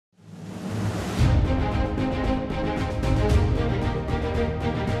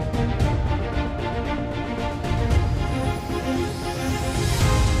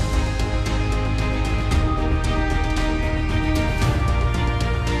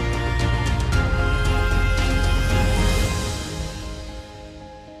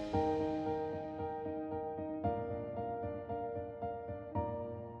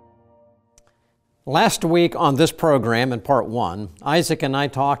Last week on this program, in part one, Isaac and I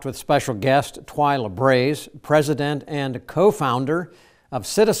talked with special guest Twila Brase, president and co-founder of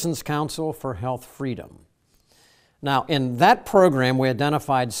Citizens Council for Health Freedom. Now, in that program, we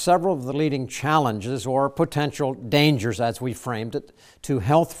identified several of the leading challenges or potential dangers, as we framed it, to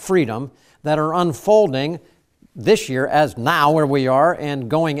health freedom that are unfolding this year as now where we are and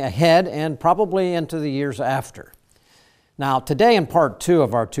going ahead and probably into the years after. Now, today in part two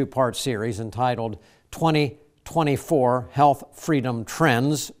of our two-part series entitled 2024 Health Freedom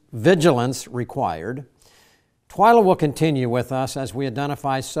Trends, Vigilance Required, Twila will continue with us as we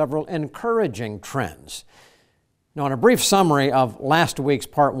identify several encouraging trends. Now, in a brief summary of last week's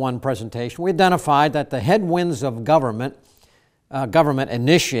part one presentation, we identified that the headwinds of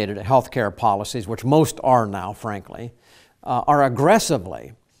government-initiated healthcare policies, which most are now, frankly, are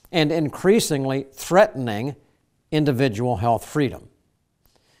aggressively and increasingly threatening individual health freedom.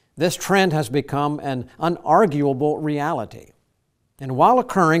 This trend has become an unarguable reality. And while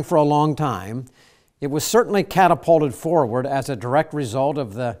occurring for a long time, it was certainly catapulted forward as a direct result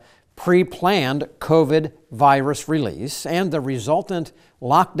of the pre-planned COVID virus release and the resultant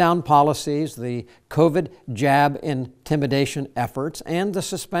lockdown policies, the COVID jab intimidation efforts, and the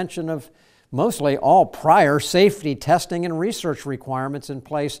suspension of mostly all prior safety testing and research requirements in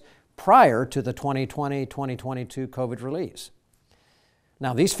place prior to the 2020-2022 COVID release.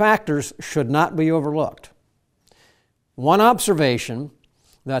 Now, these factors should not be overlooked. One observation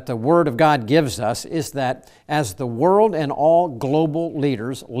that the Word of God gives us is that as the world and all global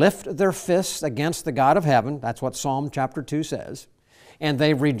leaders lift their fists against the God of heaven, that's what Psalm chapter 2 says, and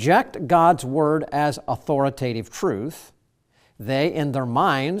they reject God's Word as authoritative truth, they in their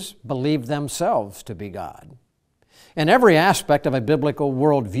minds believe themselves to be God. In every aspect of a biblical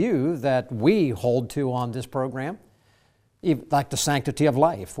worldview that we hold to on this program, like the sanctity of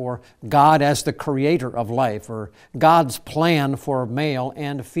life, or God as the creator of life, or God's plan for male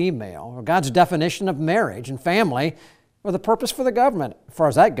and female, or God's definition of marriage and family, or the purpose for the government, as far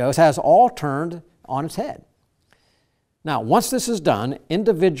as that goes, has all turned on its head. Now, once this is done,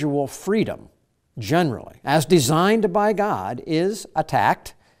 individual freedom, generally, as designed by God, is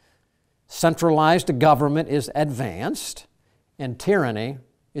attacked, centralized government is advanced, and tyranny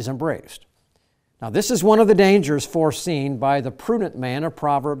is embraced. Now, this is one of the dangers foreseen by the prudent man of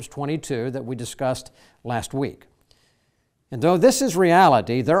Proverbs 22 that we discussed last week. And though this is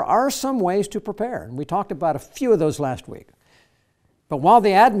reality, there are some ways to prepare, and we talked about a few of those last week. But while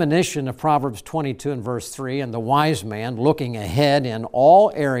the admonition of Proverbs 22 and verse 3 and the wise man looking ahead in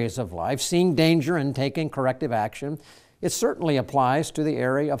all areas of life, seeing danger and taking corrective action, it certainly applies to the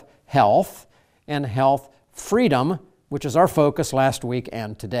area of health and health freedom, which is our focus last week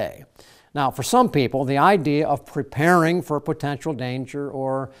and today. Now, for some people, the idea of preparing for potential danger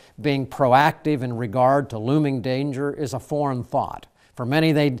or being proactive in regard to looming danger is a foreign thought. For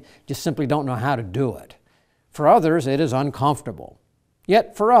many, they just simply don't know how to do it. For others, it is uncomfortable.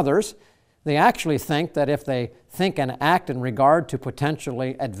 Yet, for others, they actually think that if they think and act in regard to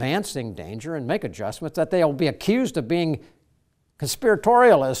potentially advancing danger and make adjustments, that they'll be accused of being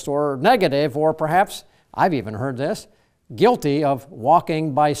conspiratorialists or negative, or perhaps, I've even heard this, guilty of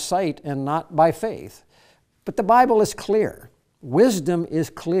walking by sight and not by faith. But the Bible is clear. Wisdom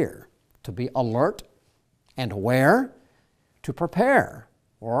is clear. To be alert and aware, to prepare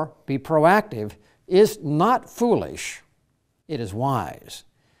or be proactive is not foolish. It is wise.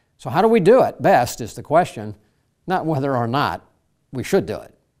 So how do we do it best is the question, not whether or not we should do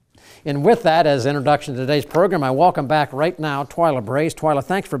it. And with that, as introduction to today's program, I welcome back right now Twila Brase. Twila,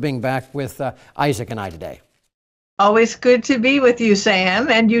 thanks for being back with Isaac and I today. Always good to be with you, Sam,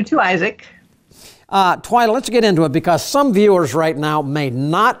 and you too, Isaac. Twila, let's get into it because some viewers right now may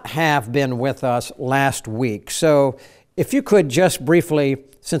not have been with us last week. So if you could just briefly,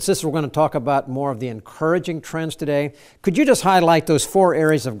 since we're going to talk about more of the encouraging trends today, could you just highlight those 4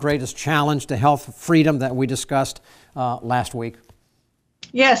 areas of greatest challenge to health freedom that we discussed last week?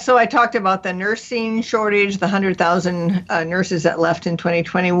 Yes, so I talked about the nursing shortage, the 100,000 nurses that left in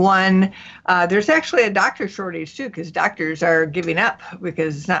 2021. There's actually a doctor shortage too, because doctors are giving up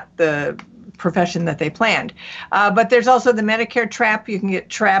because it's not the profession that they planned. But there's also the Medicare trap. You can get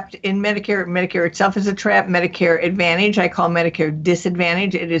trapped in Medicare. Medicare itself is a trap. Medicare Advantage, I call Medicare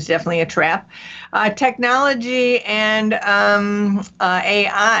Disadvantage. It is definitely a trap. Technology and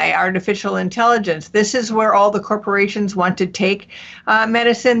AI, artificial intelligence. This is where all the corporations want to take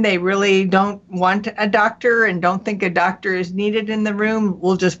medicine. They really don't want a doctor and don't think a doctor is needed in the room.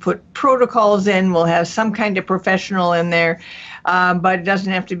 We'll just put protocols in. We'll have some kind of professional in there, but it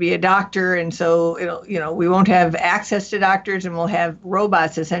doesn't have to be a doctor. and so we won't have access to doctors, and we'll have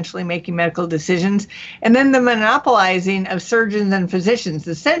robots essentially making medical decisions. And then the monopolizing of surgeons and physicians,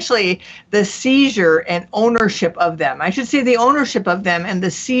 essentially the seizure and ownership of them. I should say the ownership of them and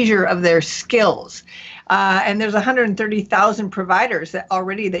the seizure of their skills. And there's 130,000 providers that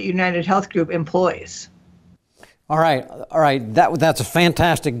United Health Group employs. All right. That's a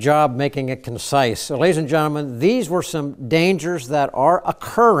fantastic job making it concise. So, ladies and gentlemen, these were some dangers that are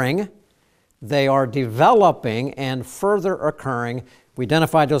occurring. They are developing and further occurring. We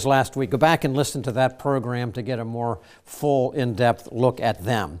identified those last week. Go back and listen to that program to get a more full, in-depth look at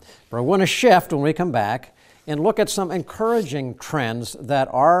them. But I want to shift when we come back and look at some encouraging trends that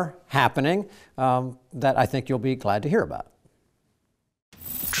are happening that I think you'll be glad to hear about.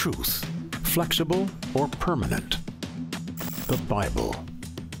 Truth, flexible or permanent? The Bible,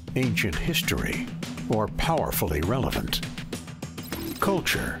 ancient history, or powerfully relevant?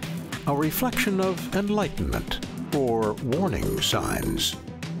 Culture, a reflection of enlightenment or warning signs?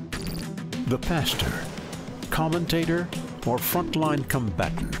 The pastor, commentator, or frontline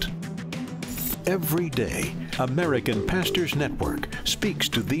combatant? Every day, American Pastors Network speaks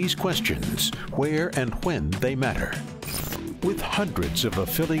to these questions where and when they matter. With hundreds of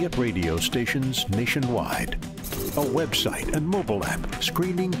affiliate radio stations nationwide, a website and mobile app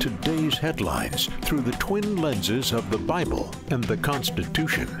screening today's headlines through the twin lenses of the Bible and the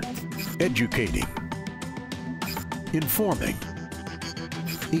Constitution, educating, informing,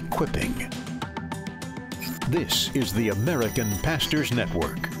 equipping. This is the American Pastors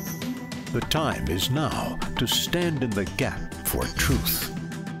Network. The time is now to stand in the gap for truth.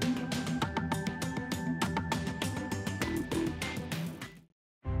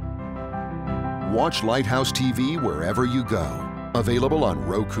 Watch Lighthouse TV wherever you go. Available on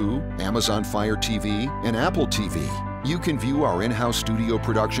Roku, Amazon Fire TV, and Apple TV. You can view our in-house studio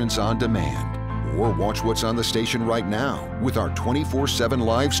productions on demand, or watch what's on the station right now with our 24/7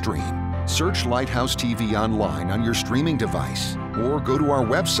 live stream. Search Lighthouse TV online on your streaming device, or go to our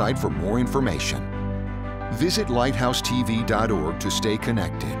website for more information. Visit lighthousetv.org to stay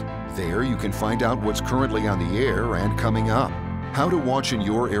connected. There you can find out what's currently on the air and coming up, how to watch in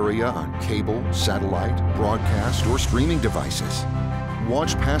your area on cable, satellite, broadcast, or streaming devices.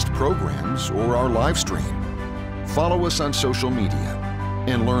 Watch past programs or our live stream. Follow us on social media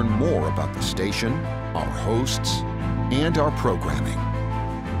and learn more about the station, our hosts, and our programming.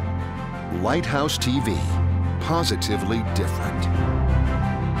 Lighthouse TV, positively different.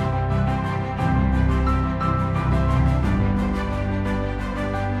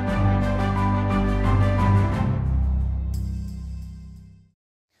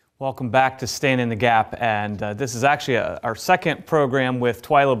 Welcome back to Staying in the Gap, and this is actually our second program with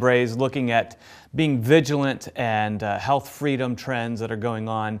Twila Brase, looking at being vigilant and health freedom trends that are going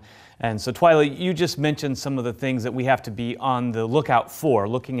on. And so, Twila, you just mentioned some of the things that we have to be on the lookout for,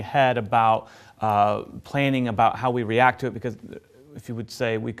 looking ahead about planning about how we react to it, because if you would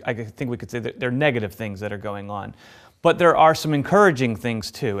say, I think we could say that there are negative things that are going on. But there are some encouraging things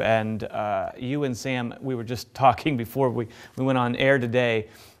too, and you and Sam, we were just talking before we went on air today,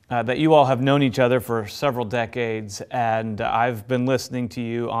 that you all have known each other for several decades, and I've been listening to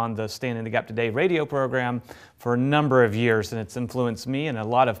you on the Stand in the Gap Today radio program for a number of years, and it's influenced me, and a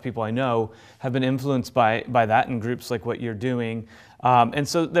lot of people I know have been influenced by that in groups like what you're doing. And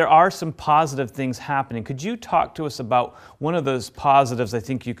so there are some positive things happening. Could you talk to us about one of those positives, I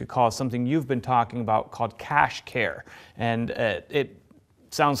think you could call something you've been talking about called cash care? And it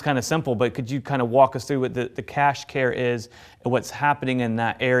sounds kind of simple, but could you kind of walk us through what the cash care is, and what's happening in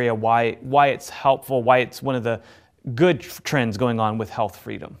that area, why it's helpful, why it's one of the good trends going on with health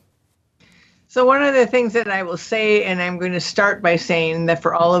freedom? So one of the things that I will say, and I'm going to start by saying that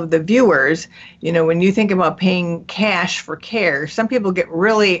for all of the viewers, when you think about paying cash for care, some people get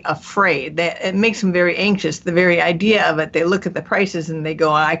really afraid. That it makes them very anxious, the very idea of it. They look at the prices and they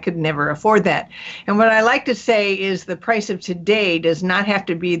go, I could never afford that. And what I like to say is the price of today does not have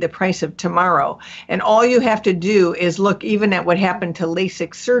to be the price of tomorrow. And all you have to do is look even at what happened to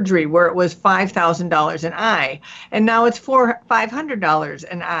LASIK surgery, where it was $5,000 an eye, and now it's $500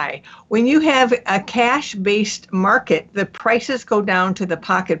 an eye. When you have a cash-based market, the prices go down to the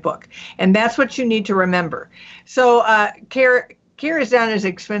pocketbook, and that's what you need to remember. So care is not as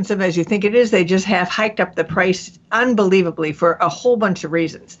expensive as you think it is. They just have hiked up the price unbelievably for a whole bunch of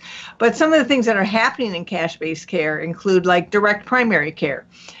reasons. But some of the things that are happening in cash-based care include like direct primary care.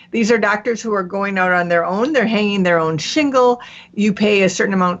 These are doctors who are going out on their own. They're hanging their own shingle. You pay a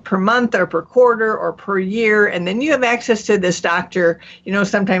certain amount per month or per quarter or per year, and then you have access to this doctor,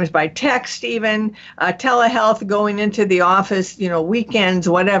 sometimes by text even, telehealth, going into the office, weekends,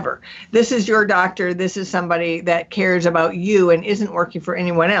 whatever. This is your doctor. This is somebody that cares about you and isn't working for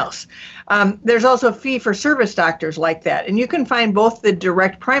anyone else. There's also fee-for-service doctors like that, and you can find both the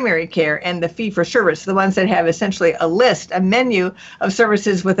direct primary care and the fee-for-service, the ones that have essentially a menu of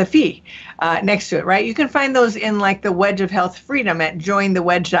services with a fee next to it, right? You can find those in like the Wedge of Health Freedom at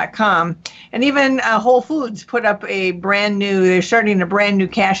jointhewedge.com, and even Whole Foods put up they're starting a brand new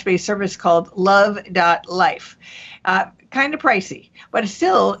cash-based service called love.life. Kind of pricey, but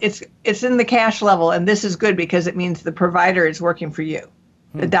it's in the cash level, and this is good because it means the provider is working for you.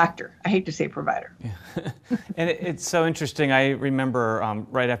 The doctor. I hate to say provider. Yeah. And it's so interesting. I remember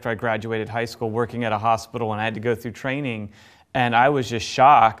right after I graduated high school working at a hospital, and I had to go through training, and I was just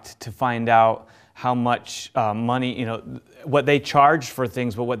shocked to find out how much money, what they charged for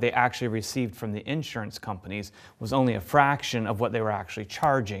things, but what they actually received from the insurance companies was only a fraction of what they were actually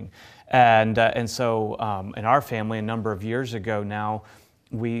charging. And so in our family, a number of years ago now,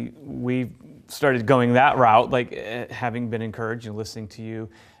 we started going that route, like having been encouraged and listening to you,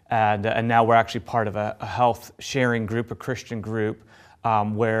 and now we're actually part of a health sharing group, a Christian group,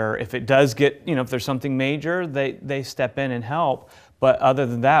 where if it does get, if there's something major, they step in and help. But other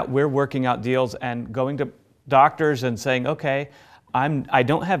than that, we're working out deals and going to doctors and saying, okay, I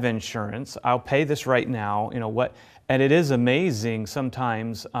don't have insurance, I'll pay this right now, and it is amazing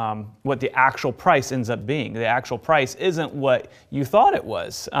sometimes what the actual price ends up being. The actual price isn't what you thought it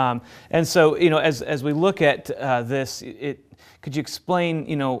was. And so, as we look at this, could you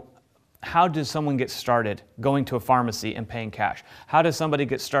explain, how does someone get started going to a pharmacy and paying cash? How does somebody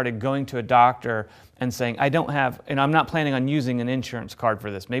get started going to a doctor and saying, I don't have, I'm not planning on using an insurance card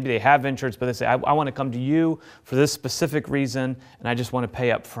for this. Maybe they have insurance, but they say, I want to come to you for this specific reason, and I just want to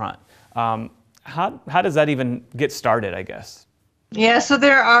pay up front. How does that even get started, I guess? Yeah, so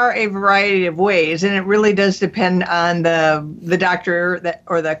there are a variety of ways, and it really does depend on the doctor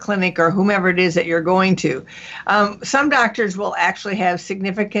or the clinic or whomever it is that you're going to. Some doctors will actually have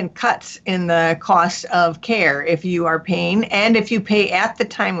significant cuts in the cost of care if you are paying, and if you pay at the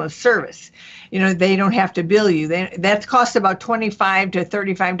time of service. They don't have to bill you. That costs about $25 to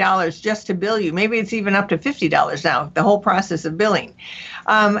 $35 just to bill you. Maybe it's even up to $50 now, the whole process of billing.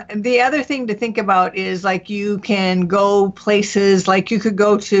 The other thing to think about is like you can go places, like you could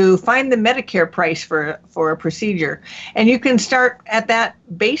go to find the Medicare price for a procedure, and you can start at that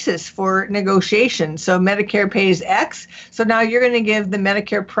basis for negotiation. So Medicare pays X, so now you're going to give the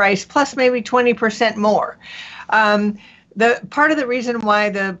Medicare price plus maybe 20% more. The part of the reason why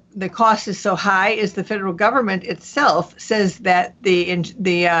the cost is so high is the federal government itself says that the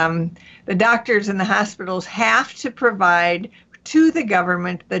doctors and the hospitals have to provide to the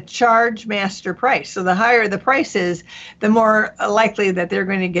government the charge master price. So the higher the price is, the more likely that they're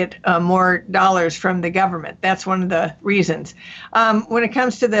going to get more dollars from the government. That's one of the reasons. When it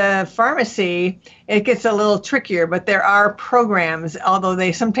comes to the pharmacy, it gets a little trickier, but there are programs,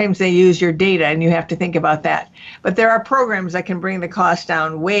 although sometimes they use your data, and you have to think about that. But there are programs that can bring the cost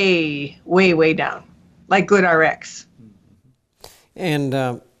down way, way, way down, like GoodRx. And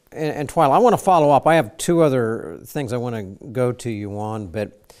Twila, I want to follow up. I have two other things I want to go to you on,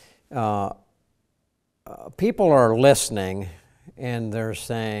 but people are listening and they're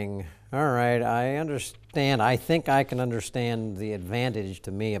saying, all right, I understand. I think I can understand the advantage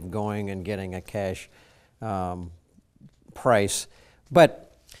to me of going and getting a cash price,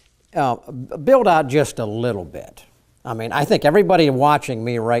 but build out just a little bit. I mean, I think everybody watching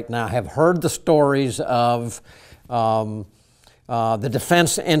me right now have heard the stories of the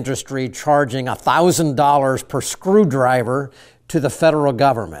defense industry charging $1,000 per screwdriver to the federal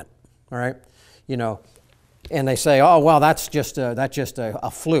government, all right? And they say, oh, well, that's just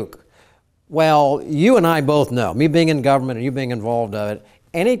a fluke. Well, you and I both know, me being in government and you being involved in it,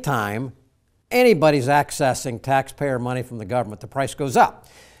 anytime anybody's accessing taxpayer money from the government, the price goes up.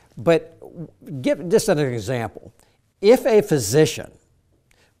 But give just an example. If a physician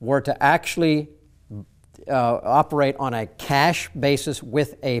were to actually operate on a cash basis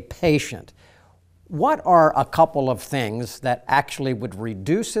with a patient, what are a couple of things that actually would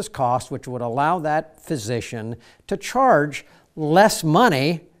reduce his cost, which would allow that physician to charge less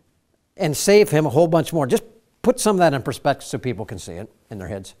money and save him a whole bunch more? Just put some of that in perspective so people can see it in their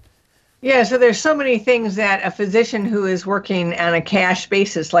heads. Yeah, so there's so many things that a physician who is working on a cash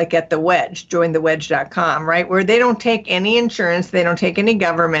basis, like at the Wedge, jointhewedge.com, right, where they don't take any insurance, they don't take any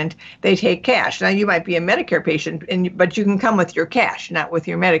government, they take cash. Now, you might be a Medicare patient, but you can come with your cash, not with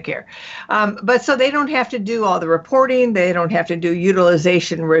your Medicare. But so they don't have to do all the reporting, they don't have to do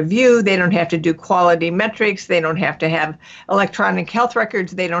utilization review, they don't have to do quality metrics, they don't have to have electronic health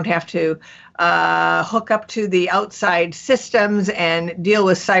records, they don't have to hook up to the outside systems and deal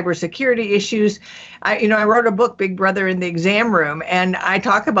with cybersecurity issues. I wrote a book, Big Brother in the Exam Room, and I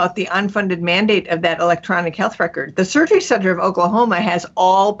talk about the unfunded mandate of that electronic health record. The Surgery Center of Oklahoma has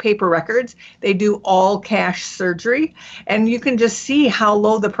all paper records. They do all cash surgery, and you can just see how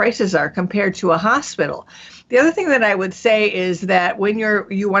low the prices are compared to a hospital. The other thing that I would say is that when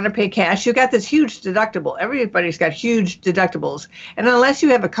you want to pay cash, you got this huge deductible. Everybody's got huge deductibles. And unless you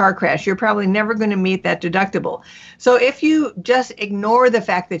have a car crash, you're probably never going to meet that deductible. So if you just ignore the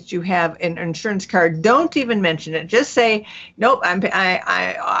fact that you have an insurance card, don't even mention it. Just say, nope, I'm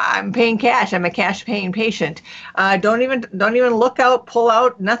paying cash. I'm a cash paying patient. Don't even look out, pull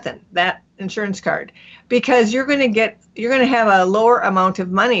out, nothing. That insurance card, because you're going to have a lower amount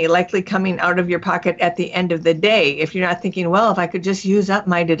of money likely coming out of your pocket at the end of the day if you're not thinking, well, if I could just use up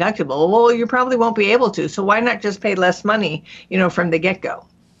my deductible. Well, you probably won't be able to. So why not just pay less money, from the get-go?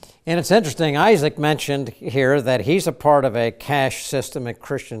 And it's interesting, Isaac mentioned here that he's a part of a cash system at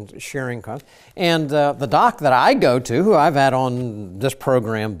Christian Sharing Company. And the doc that I go to, who I've had on this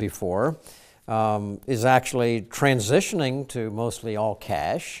program before, is actually transitioning to mostly all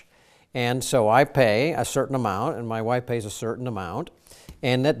cash. And so I pay a certain amount, and my wife pays a certain amount,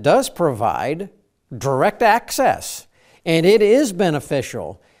 and it does provide direct access, and it is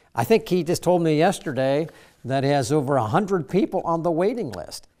beneficial. I think he just told me yesterday that he has over 100 people on the waiting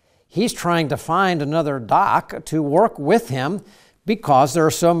list. He's trying to find another doc to work with him because there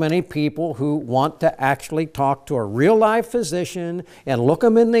are so many people who want to actually talk to a real live physician and look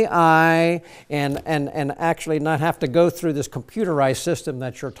them in the eye and actually not have to go through this computerized system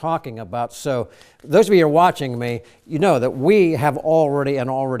that you're talking about. So those of you who are watching me, you know that we have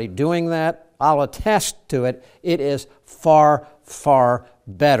already doing that. I'll attest to it. It is far, far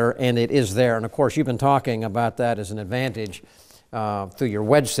better, and it is there. And of course, you've been talking about that as an advantage through your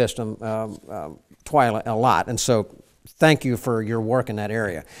wedge system, Twila, a lot. And so thank you for your work in that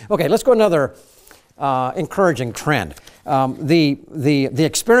area. Okay, let's go another encouraging trend. The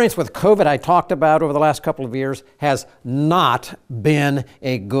experience with COVID I talked about over the last couple of years has not been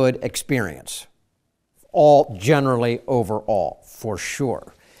a good experience. Generally overall, for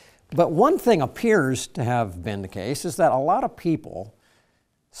sure. But one thing appears to have been the case is that a lot of people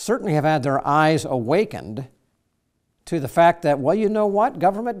certainly have had their eyes awakened to the fact that, well, you know what?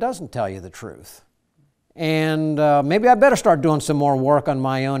 Government doesn't tell you the truth. And maybe I better start doing some more work on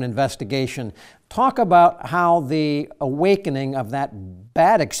my own investigation. Talk about how the awakening of that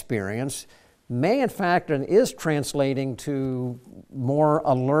bad experience may in fact and is translating to more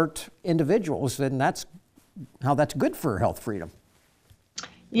alert individuals, and that's how that's good for health freedom.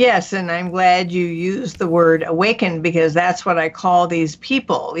 Yes, and I'm glad you used the word awakened, because that's what I call these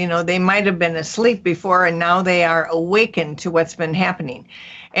people. They might have been asleep before, and now they are awakened to what's been happening.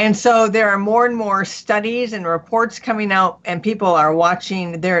 And so there are more and more studies and reports coming out, and people are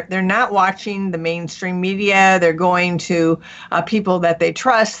watching. They're not watching the mainstream media. They're going to people that they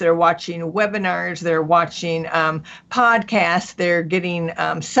trust. They're watching webinars. They're watching podcasts. They're getting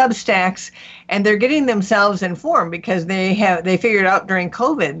Substacks, and they're getting themselves informed, because they figured out during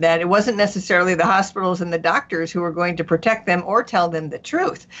COVID that it wasn't necessarily the hospitals and the doctors who were going to protect them or tell them the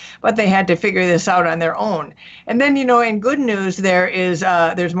truth, but they had to figure this out on their own. And then, in good news,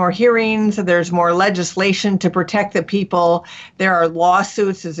 there's more hearings, there's more legislation to protect the people. There are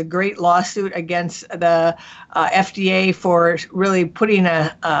lawsuits. There's a great lawsuit against the FDA for really putting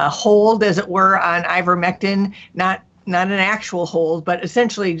a hold, as it were, on ivermectin, not an actual hold, but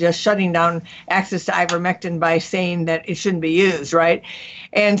essentially just shutting down access to ivermectin by saying that it shouldn't be used, right?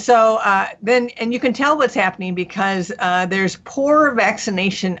 And so and you can tell what's happening because there's poor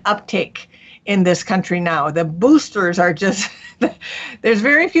vaccination uptake in this country now. The boosters are just, there's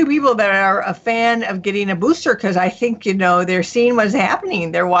very few people that are a fan of getting a booster, because I think, they're seeing what's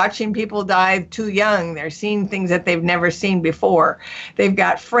happening. They're watching people die too young. They're seeing things that they've never seen before. They've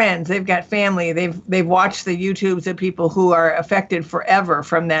got friends, they've got family, they've watched the YouTubes of people who are affected forever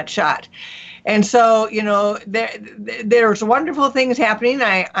from that shot. And so, there's wonderful things happening.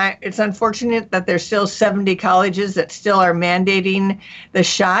 It's unfortunate that there's still 70 colleges that still are mandating the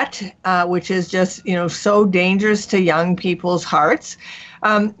shot, which is just, so dangerous to young people's hearts.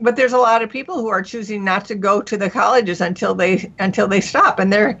 But there's a lot of people who are choosing not to go to the colleges until they stop,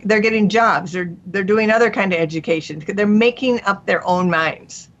 and they're getting jobs. They're doing other kind of education. They're making up their own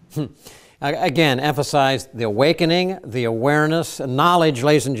minds. Again, emphasize the awakening, the awareness, and knowledge,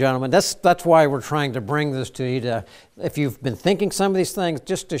 ladies and gentlemen. That's why we're trying to bring this to you. If you've been thinking some of these things,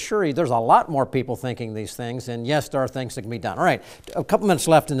 just to assure you, there's a lot more people thinking these things, and yes, there are things that can be done. All right, a couple minutes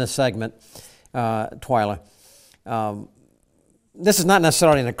left in this segment, Twila. This is not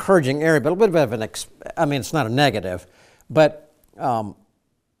necessarily an encouraging area, but a little bit of it's not a negative, but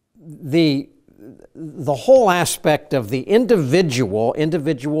the whole aspect of the individual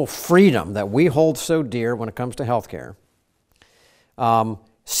freedom that we hold so dear when it comes to health care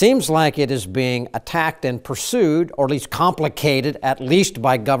seems like it is being attacked and pursued, or at least complicated, at least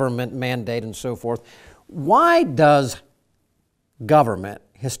by government mandate and so forth. Why does government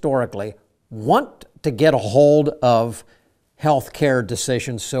historically want to get a hold of health care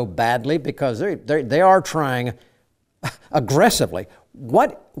decisions so badly? Because they are trying aggressively.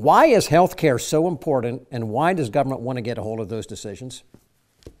 Why is health care so important, and why does government want to get a hold of those decisions?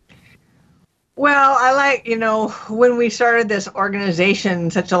 Well, when we started this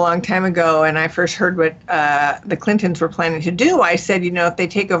organization such a long time ago, and I first heard what the Clintons were planning to do, I said, if they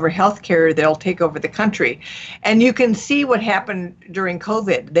take over healthcare, they'll take over the country. And you can see what happened during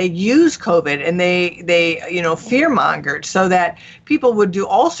COVID. They used COVID, and they fear-mongered so that people would do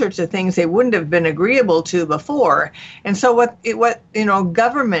all sorts of things they wouldn't have been agreeable to before. And so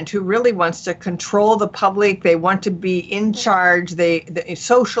government, who really wants to control the public, they want to be in charge, the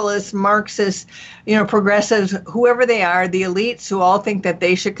socialists, Marxists, progressives, whoever they are, the elites who all think that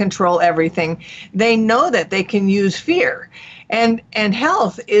they should control everything, they know that they can use fear. And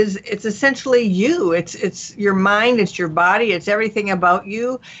health it's essentially you. It's your mind, it's your body, it's everything about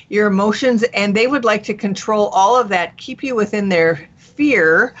you, your emotions, and they would like to control all of that, keep you within their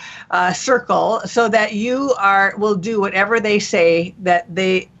fear circle, so that you will do whatever they say that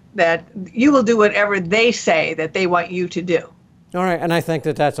you will do whatever they say that they want you to do. All right, and I think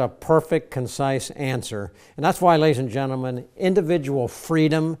that's a perfect, concise answer. And that's why, ladies and gentlemen, individual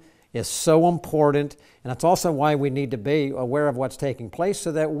freedom is so important, and that's also why we need to be aware of what's taking place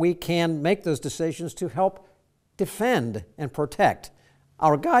so that we can make those decisions to help defend and protect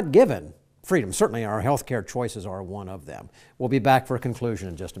our God-given freedom. Certainly our healthcare choices are one of them. We'll be back for a conclusion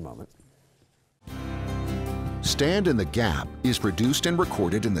in just a moment. Stand in the Gap is produced and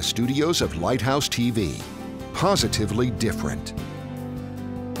recorded in the studios of Lighthouse TV. Positively different.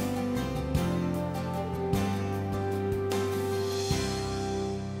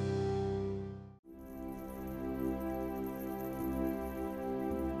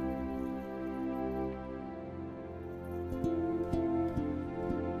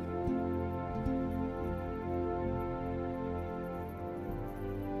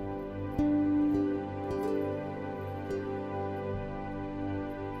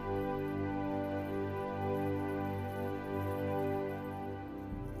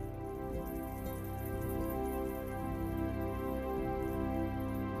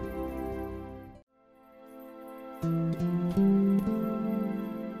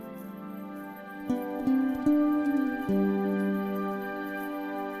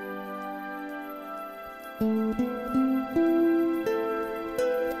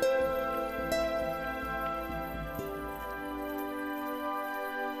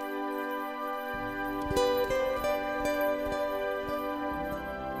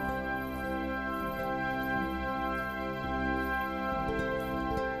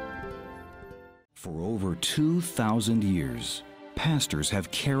 For over 2,000 years, pastors have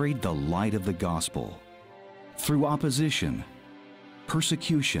carried the light of the gospel through opposition,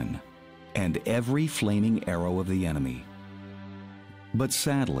 persecution, and every flaming arrow of the enemy. But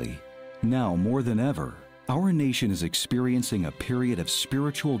sadly, now more than ever, our nation is experiencing a period of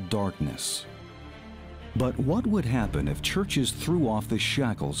spiritual darkness. But what would happen if churches threw off the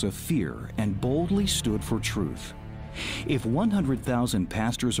shackles of fear and boldly stood for truth? If 100,000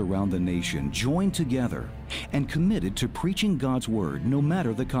 pastors around the nation joined together and committed to preaching God's word no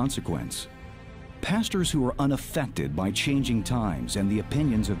matter the consequence, pastors who are unaffected by changing times and the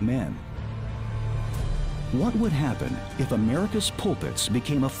opinions of men, what would happen if America's pulpits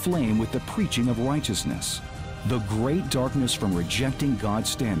became aflame with the preaching of righteousness? The great darkness from rejecting God's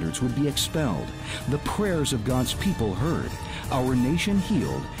standards would be expelled, the prayers of God's people heard, our nation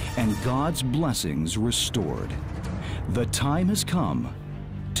healed, and God's blessings restored. The time has come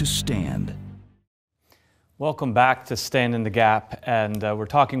to stand. Welcome back to Stand in the Gap, and we're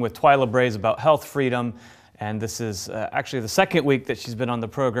talking with Twila Brase about health freedom And this is actually the second week that she's been on the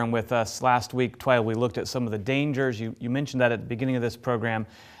program with us. Last week, Twila, we looked at some of the dangers. You mentioned that at the beginning of this program.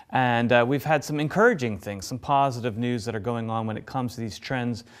 And we've had some encouraging things, some positive news that are going on when it comes to these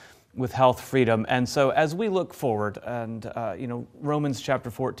trends with health freedom. And so as we look forward, and Romans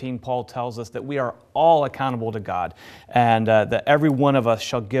chapter 14, Paul tells us that we are all accountable to God, and that every one of us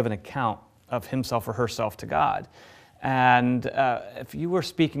shall give an account of himself or herself to God. And if you were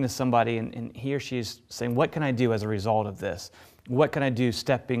speaking to somebody and he or she is saying, what can I do as a result of this? What can I do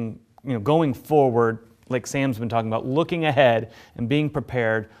going forward, like Sam's been talking about, looking ahead and being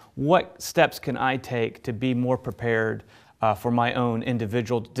prepared? What steps can I take to be more prepared for my own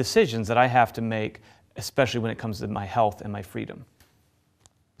individual decisions that I have to make, especially when it comes to my health and my freedom?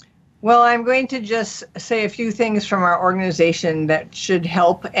 Well, I'm going to just say a few things from our organization that should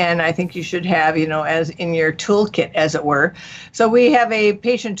help, and I think you should have, as in your toolkit, as it were. So we have a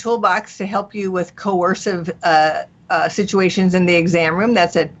patient toolbox to help you with coercive situations in the exam room.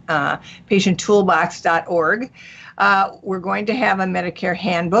 That's at patienttoolbox.org. We're going to have a Medicare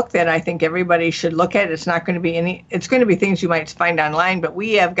handbook that I think everybody should look at. It's not going to be it's going to be things you might find online, but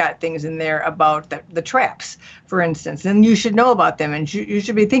we have got things in there about the traps, for instance, and you should know about them, and you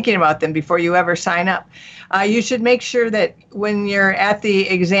should be thinking about them before you ever sign up. You should make sure that when you're at the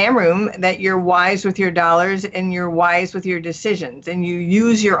exam room that you're wise with your dollars and you're wise with your decisions, and you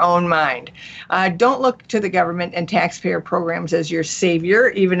use your own mind. Don't look to the government and taxpayer programs as your savior,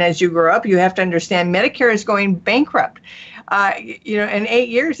 even as you grow up. You have to understand Medicare is going bankrupt. In 8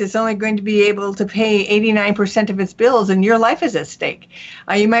 years, it's only going to be able to pay 89% of its bills, and your life is at stake.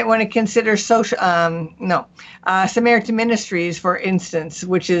 You might want to consider Samaritan Ministries, for instance,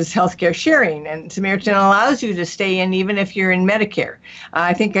 which is healthcare sharing, and Samaritan allows you to stay in even if you're in Medicare.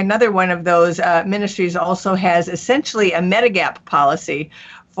 I think another one of those ministries also has essentially a Medigap policy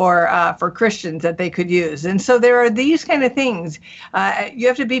for Christians that they could use. And so there are these kind of things. You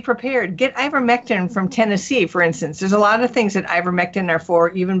have to be prepared. Get ivermectin from Tennessee, for instance. There's a lot of things that ivermectin are for,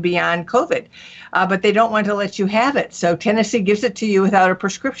 even beyond COVID, but they don't want to let you have it. So Tennessee gives it to you without a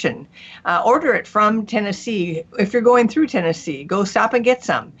prescription. Order it from Tennessee. If you're going through Tennessee, go stop and get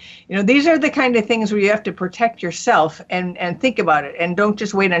some. These are the kind of things where you have to protect yourself and think about it, and don't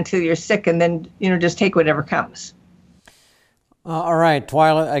just wait until you're sick and then, just take whatever comes. All right,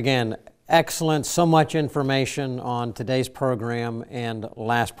 Twila, again, excellent. So much information on today's program and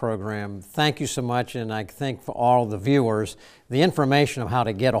last program. Thank you so much, and I think for all the viewers, the information of how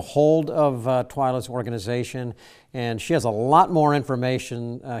to get a hold of Twila's organization, and she has a lot more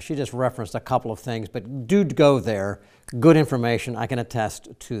information. She just referenced a couple of things, but do go there. Good information. I can attest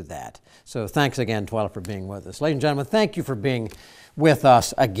to that. So thanks again, Twila, for being with us. Ladies and gentlemen, thank you for being with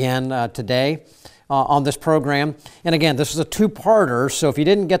us again today on this program. And again, this is a two-parter, so if you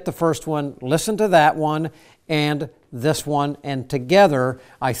didn't get the first one, listen to that one and this one, and together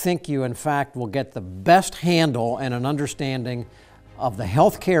I think you in fact will get the best handle and an understanding of the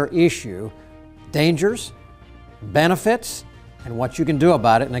healthcare issue, dangers, benefits, and what you can do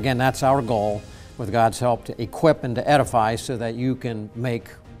about it. And again, that's our goal, with God's help, to equip and to edify so that you can make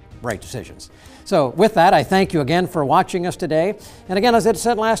right decisions. So with that, I thank you again for watching us today. And again, as I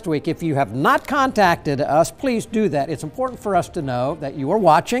said last week, if you have not contacted us, please do that. It's important for us to know that you are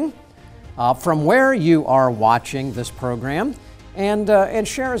watching, from where you are watching this program, and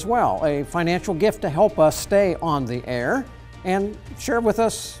share as well a financial gift to help us stay on the air, and share with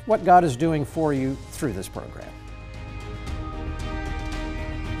us what God is doing for you through this program.